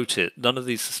I wrote it, none of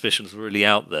these suspicions were really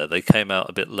out there. They came out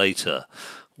a bit later,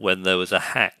 when there was a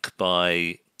hack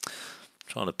by.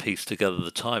 Trying to piece together the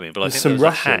timing, but I think some there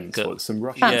was Russians, a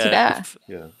hack.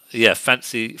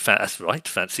 Fancy Bear.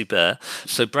 Fancy Bear.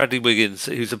 So Bradley Wiggins,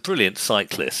 who's a brilliant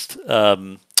cyclist, he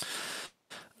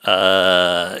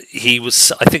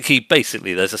was. I think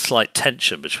there's a slight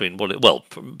tension between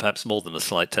perhaps more than a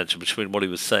slight tension between what he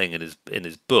was saying in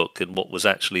his book and what was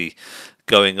actually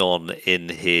going on in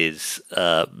his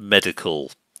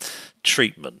medical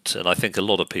treatment, and I think a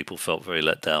lot of people felt very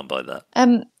let down by that.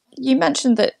 You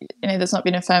mentioned that there's not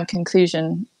been a firm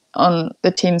conclusion on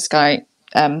the Team Sky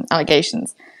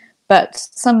allegations, but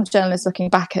some journalists looking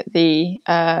back at the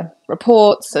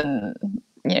reports and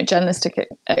journalistic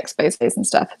exposés and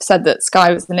stuff have said that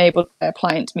Sky was enabled by a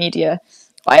pliant media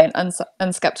by an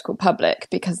unskeptical public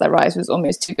because their rise was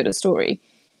almost too good a story.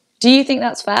 Do you think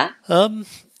that's fair?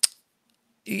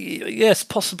 Yes,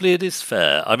 possibly it is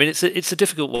fair. I mean, it's a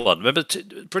difficult one. Remember,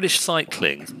 British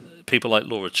cycling, people like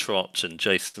Laura Trott and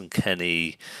Jason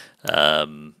Kenny,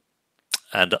 and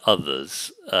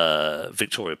others,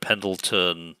 Victoria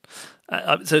Pendleton.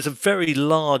 There's a very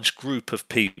large group of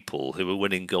people who were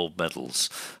winning gold medals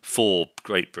for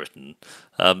Great Britain.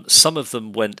 Some of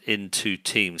them went into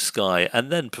Team Sky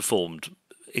and then performed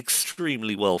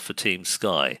extremely well for Team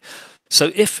Sky.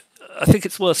 So I think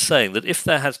it's worth saying that if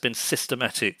there has been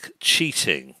systematic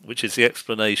cheating, which is the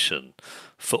explanation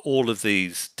for all of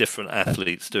these different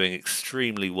athletes doing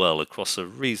extremely well across a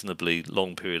reasonably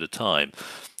long period of time,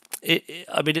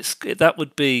 that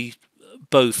would be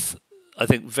both, I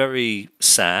think, very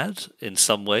sad in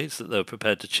some ways that they were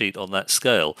prepared to cheat on that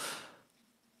scale,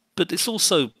 but it's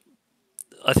also,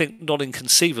 I think, not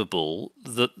inconceivable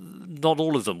that not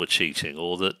all of them were cheating,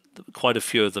 or that quite a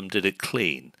few of them did it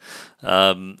clean.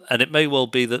 And it may well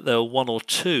be that there were one or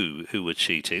two who were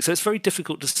cheating. So it's very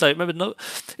difficult to say. Remember,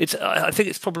 I think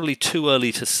it's probably too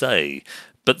early to say,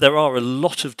 but there are a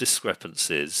lot of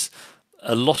discrepancies,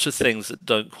 a lot of things that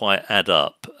don't quite add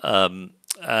up.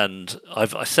 And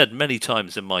I said many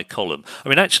times in my column, I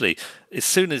mean, actually, as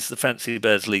soon as the Fancy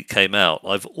Bears leak came out,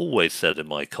 I've always said in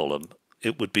my column,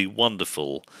 it would be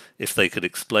wonderful if they could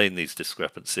explain these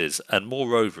discrepancies, and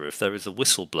moreover, if there is a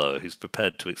whistleblower who's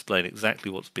prepared to explain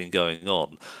exactly what's been going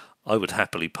on, I would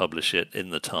happily publish it in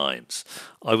the Times.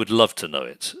 I would love to know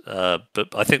it,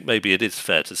 but I think maybe it is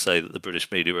fair to say that the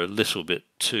British media are a little bit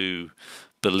too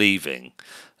believing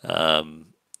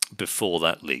before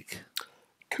that leak.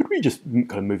 Could we just,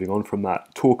 kind of moving on from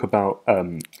that, talk about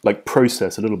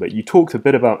process a little bit? You talked a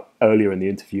bit about earlier in the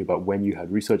interview about when you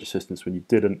had research assistants, when you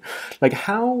didn't. Like,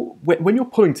 when you're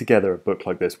pulling together a book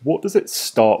like this, what does it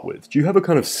start with? Do you have a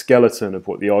kind of skeleton of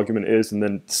what the argument is, and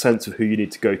then sense of who you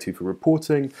need to go to for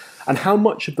reporting? And how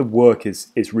much of the work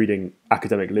is reading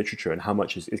academic literature, and how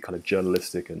much is kind of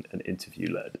journalistic and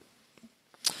interview led?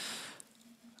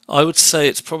 I would say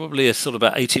it's probably a sort of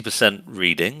about 80%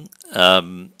 reading.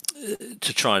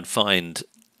 To try and find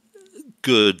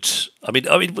good. I mean,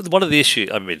 one of the issues.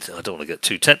 I mean, I don't want to get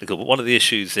too technical, but one of the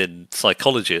issues in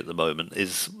psychology at the moment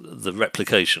is the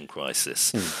replication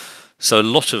crisis. So a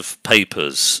lot of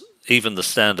papers, even the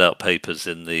standout papers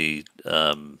in the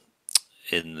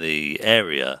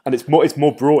area, and it's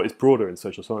more broad. It's broader in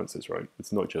social sciences, right?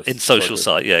 It's not just in social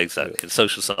science. Yeah, exactly. Yeah. In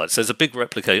social science, there's a big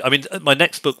replication. I mean, my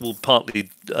next book will partly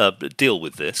deal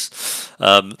with this,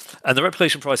 and the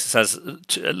replication crisis has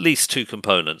at least two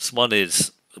components. One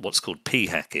is what's called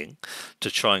p-hacking to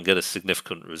try and get a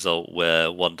significant result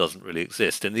where one doesn't really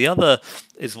exist. And the other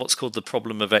is what's called the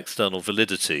problem of external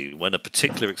validity, when a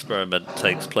particular experiment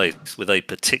takes place with a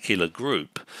particular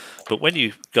group, but when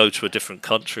you go to a different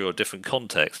country or a different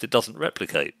context, it doesn't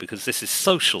replicate, because this is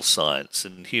social science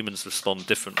and humans respond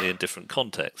differently in different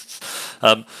contexts.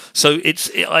 So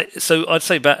I'd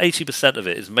say about 80% of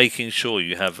it is making sure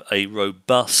you have a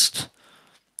robust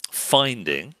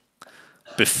finding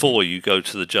before you go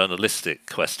to the journalistic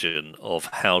question of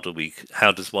how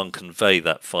does one convey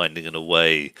that finding in a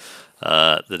way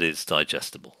that is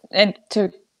digestible. And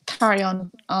to carry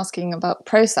on asking about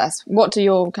process, what do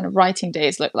your kind of writing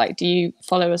days look like? Do you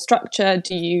follow a structure?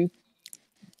 Do you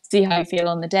see how you feel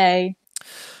on the day?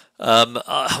 I'm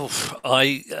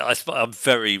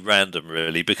very random,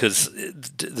 really, because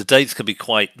the dates can be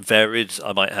quite varied.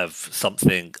 I might have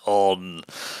something on,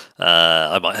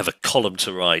 I might have a column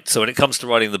to write. So when it comes to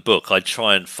writing the book, I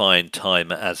try and find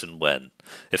time as and when,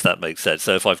 if that makes sense.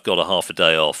 So if I've got a half a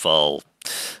day off, I'll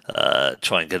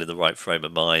try and get in the right frame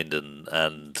of mind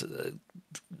and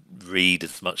read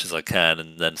as much as I can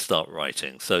and then start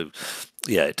writing. So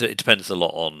yeah, it depends a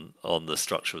lot on the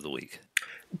structure of the week.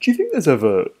 Do you think there's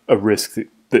ever a risk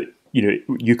that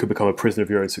you could become a prisoner of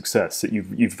your own success? That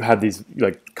you've had these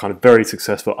like kind of very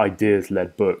successful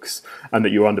ideas-led books, and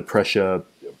that you're under pressure,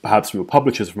 perhaps from your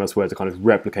publishers from elsewhere, to kind of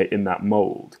replicate in that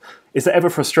mold? Is it ever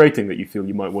frustrating that you feel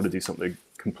you might want to do something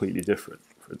completely different,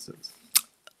 for instance?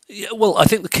 Yeah, well, I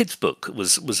think the kids' book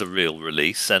was a real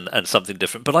release and something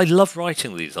different. But I love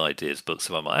writing these ideas books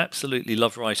of mine. I absolutely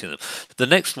love writing them. The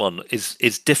next one is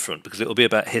different because it will be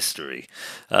about history.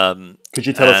 Could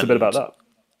you tell us a bit about that?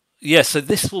 Yeah, so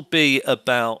this will be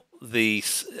about the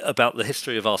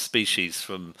history of our species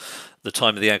from the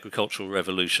time of the agricultural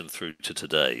revolution through to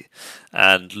today,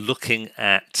 and looking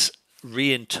at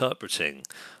reinterpreting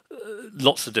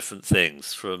lots of different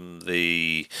things, from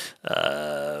the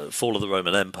fall of the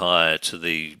Roman Empire to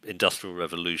the Industrial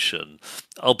Revolution.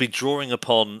 I'll be drawing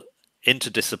upon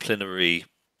interdisciplinary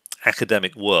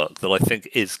academic work that I think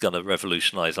is going to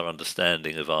revolutionise our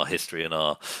understanding of our history and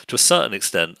to a certain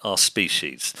extent, our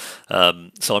species.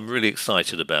 So I'm really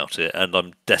excited about it, and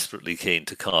I'm desperately keen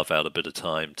to carve out a bit of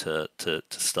time to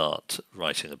start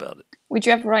writing about it. Would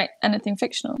you ever write anything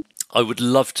fictional? I would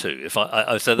love to. If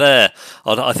I think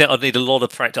I'd need a lot of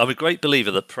practice. I'm a great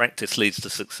believer that practice leads to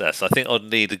success. I think I'd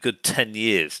need a good 10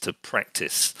 years to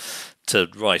practice to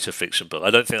write a fiction book. I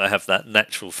don't think I have that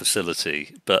natural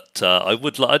facility, but I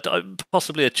would like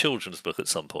possibly a children's book at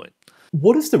some point.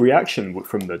 What has the reaction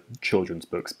from the children's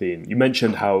books been? You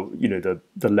mentioned how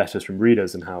the letters from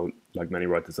readers and how, like many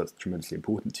writers, that's tremendously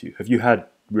important to you. Have you had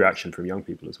reaction from young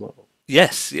people as well?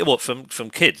 Yes, from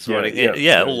kids writing it.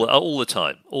 Yeah, all the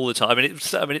time. I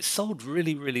mean, it's sold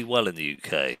really, really well in the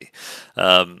UK,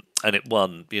 and it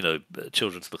won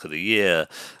Children's Book of the Year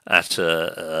at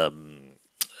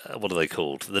what are they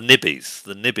called? The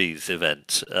Nibbies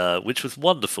event, which was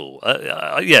wonderful.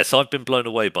 Yes, I've been blown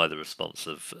away by the response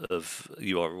of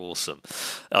You Are Awesome.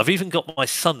 I've even got my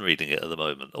son reading it at the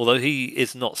moment, although he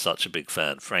is not such a big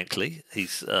fan, frankly.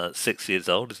 He's 6 years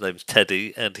old, his name's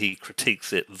Teddy, and he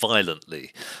critiques it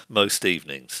violently most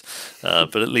evenings.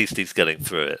 But at least he's getting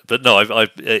through it. But no,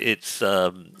 it's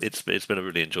been a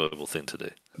really enjoyable thing to do.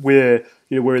 We're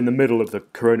in the middle of the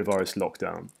coronavirus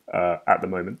lockdown at the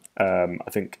moment. I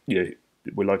think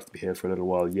we're likely to be here for a little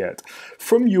while yet.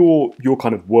 From your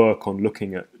kind of work on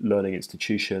looking at learning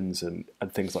institutions and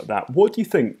things like that, what do you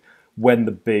think when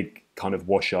the big kind of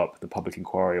wash up, the public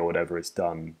inquiry or whatever is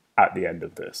done at the end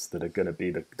of this, that are going to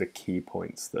be the key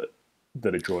points that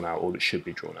are drawn out or that should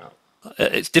be drawn out?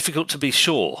 It's difficult to be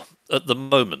sure at the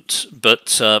moment,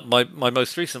 but my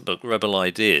most recent book, Rebel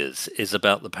Ideas, is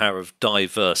about the power of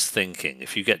diverse thinking.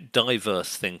 If you get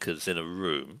diverse thinkers in a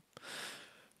room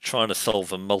trying to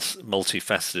solve a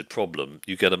multifaceted problem,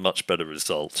 you get a much better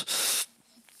result.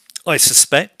 I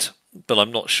suspect, but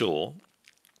I'm not sure,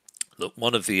 that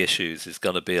one of the issues is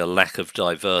going to be a lack of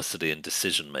diversity in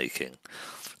decision making,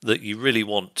 that you really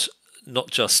want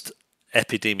not just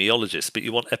epidemiologists, but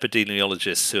you want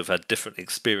epidemiologists who have had different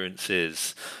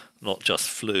experiences, not just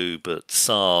flu, but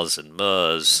SARS and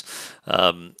MERS.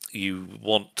 You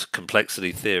want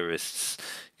complexity theorists.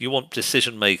 You want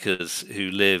decision makers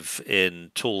who live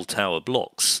in tall tower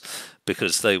blocks,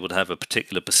 because they would have a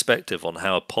particular perspective on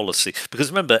how a policy... Because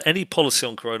remember, any policy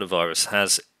on coronavirus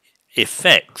has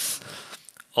effects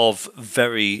of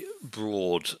very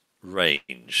broad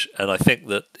range, and I think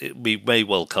that we may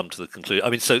well come to the conclusion.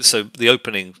 I mean, so the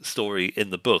opening story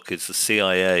in the book is the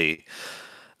CIA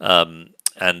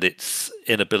and its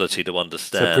inability to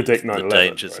understand predict the 9/11,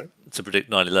 dangers, right? to predict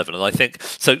 9/11. And I think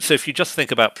so. So if you just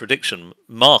think about prediction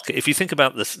market, if you think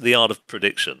about the art of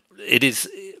prediction, it is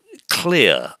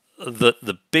clear that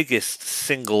the biggest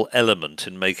single element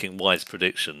in making wise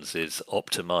predictions is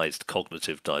optimized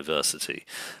cognitive diversity.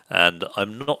 And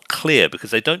I'm not clear, because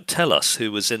they don't tell us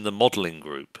who was in the modelling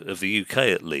group of the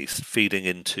UK, at least, feeding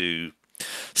into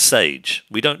Sage.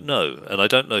 We don't know, and I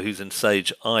don't know who's in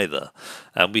Sage either.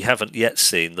 And we haven't yet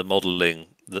seen the modelling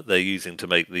that they're using to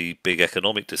make the big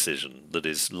economic decision that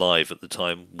is live at the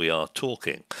time we are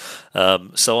talking.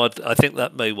 So I think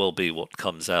that may well be what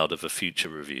comes out of a future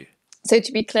review. So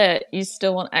to be clear, you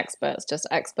still want experts, just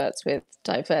experts with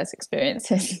diverse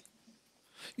experiences.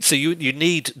 So you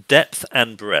need depth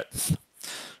and breadth.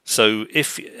 So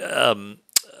if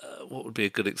what would be a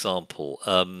good example?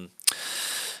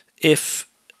 If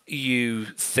you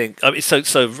think,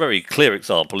 so a very clear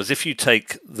example is if you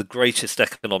take the greatest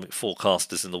economic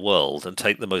forecasters in the world and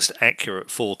take the most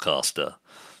accurate forecaster,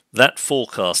 that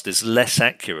forecast is less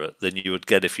accurate than you would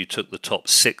get if you took the top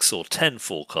 6 or 10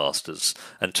 forecasters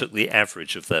and took the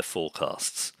average of their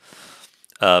forecasts.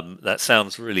 That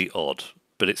sounds really odd,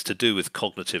 but it's to do with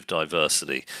cognitive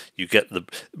diversity. You get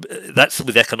that's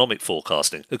with economic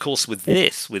forecasting. Of course, with the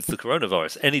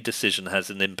coronavirus, any decision has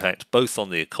an impact both on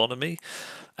the economy,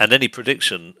 and any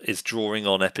prediction is drawing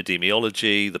on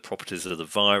epidemiology, the properties of the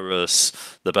virus,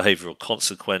 the behavioural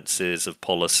consequences of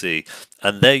policy.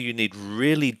 And there you need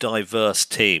really diverse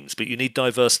teams, but you need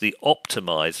diversity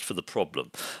optimised for the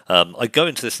problem. I go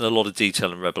into this in a lot of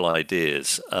detail in Rebel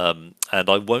Ideas, and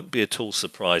I won't be at all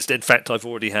surprised. In fact, I've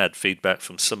already had feedback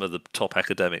from some of the top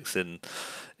academics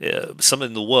some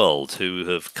in the world who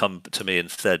have come to me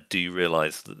and said, do you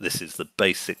realise that this is the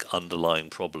basic underlying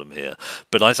problem here?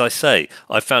 But as I say,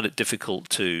 I found it difficult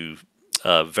to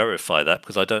verify that,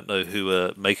 because I don't know who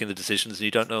are making the decisions, and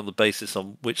you don't know on the basis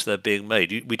on which they're being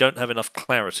made. We don't have enough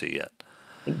clarity yet.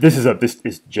 This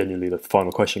is genuinely the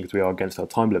final question, because we are against our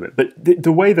time limit. But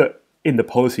the way that in the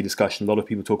policy discussion, a lot of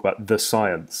people talk about the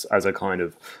science as a kind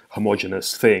of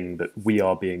homogenous thing that we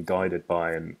are being guided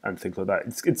by and things like that.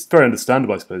 It's very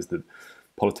understandable, I suppose, that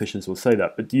politicians will say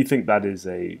that. But do you think that is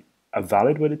a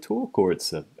valid way to talk, or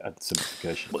it's a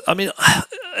simplification? I mean,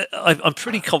 I'm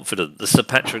pretty confident that Sir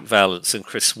Patrick Vallance and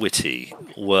Chris Whitty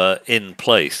were in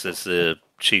place as the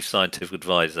Chief Scientific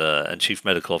Advisor and Chief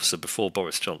Medical Officer before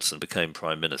Boris Johnson became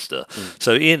Prime Minister.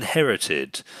 So he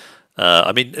inherited...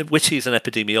 Whitty is an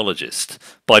epidemiologist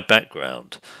by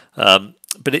background,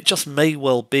 but it just may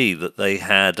well be that they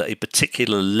had a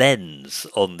particular lens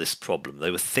on this problem. They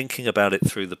were thinking about it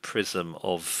through the prism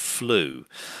of flu,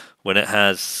 when it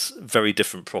has very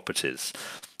different properties.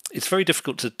 It's very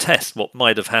difficult to test what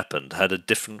might have happened had a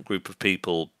different group of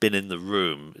people been in the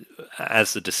room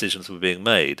as the decisions were being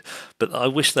made. But I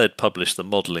wish they'd published the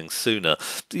modelling sooner.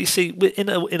 You see, in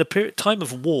a time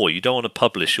of war, you don't want to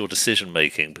publish your decision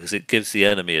making because it gives the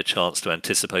enemy a chance to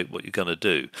anticipate what you're going to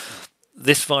do.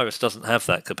 This virus doesn't have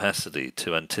that capacity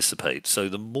to anticipate. So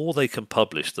the more they can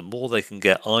publish, the more they can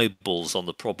get eyeballs on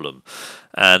the problem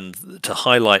and to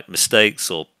highlight mistakes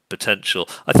or potential.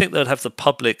 I think they'd have the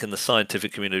public and the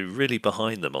scientific community really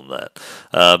behind them on that.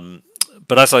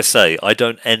 But as I say, I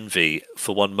don't envy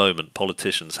for one moment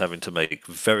politicians having to make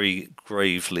very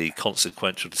gravely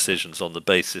consequential decisions on the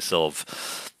basis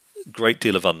of a great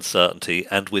deal of uncertainty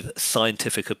and with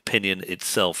scientific opinion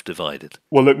itself divided.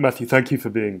 Well, look, Matthew, thank you for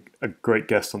being a great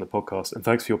guest on the podcast, and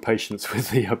thanks for your patience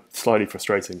with the slightly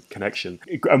frustrating connection.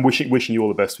 I'm wishing you all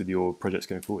the best with your projects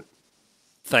going forward.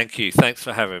 Thank you. Thanks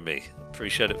for having me.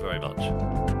 Appreciate it very much.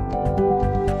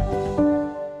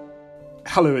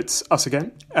 Hello, it's us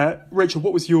again. Rachel,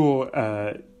 what was your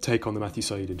take on the Matthew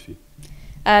Syed interview?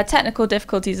 Technical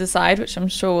difficulties aside, which I'm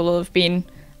sure will have been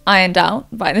ironed out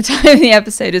by the time the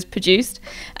episode is produced,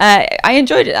 I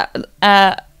enjoyed it.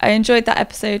 I enjoyed that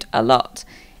episode a lot.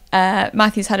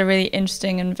 Matthew's had a really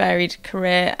interesting and varied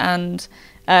career, and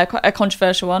quite a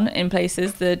controversial one in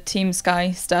places. The Team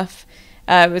Sky stuff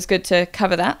was good to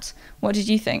cover that. What did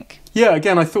you think? Yeah,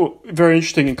 again, I thought very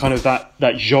interesting in kind of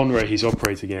that genre he's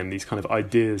operating in, these kind of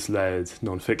ideas-led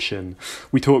non-fiction.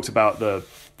 We talked about the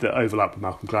overlap with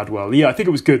Malcolm Gladwell. Yeah, I think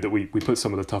it was good that we put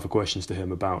some of the tougher questions to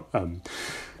him about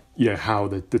how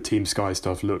the Team Sky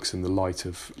stuff looks in the light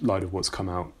of what's come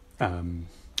out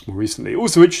more recently.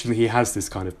 Also, interestingly, he has this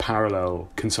kind of parallel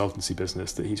consultancy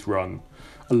business that he's run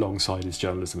alongside his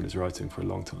journalism and his writing for a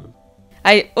long time.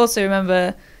 I also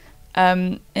remember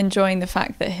enjoying the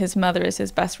fact that his mother is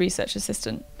his best research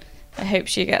assistant. I hope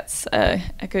she gets a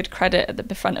good credit at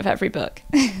the front of every book.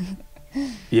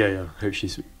 Yeah, I hope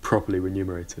she's properly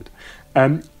remunerated.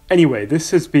 Anyway,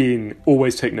 this has been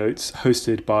Always Take Notes,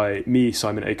 hosted by me,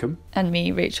 Simon Acomb. And me,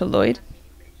 Rachel Lloyd.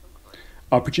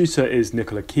 Our producer is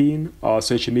Nicola Keane. Our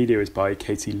social media is by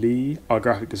Katie Lee. Our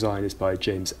graphic design is by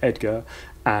James Edgar.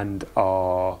 And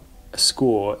our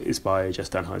score is by Jess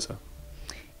Danheiser.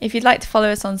 If you'd like to follow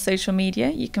us on social media,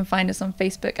 you can find us on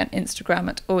Facebook and Instagram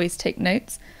at Always Take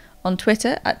Notes, on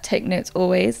Twitter at Take Notes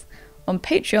Always, on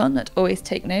Patreon at Always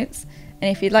Take Notes, and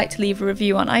if you'd like to leave a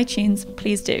review on iTunes,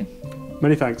 please do.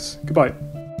 Many thanks. Goodbye.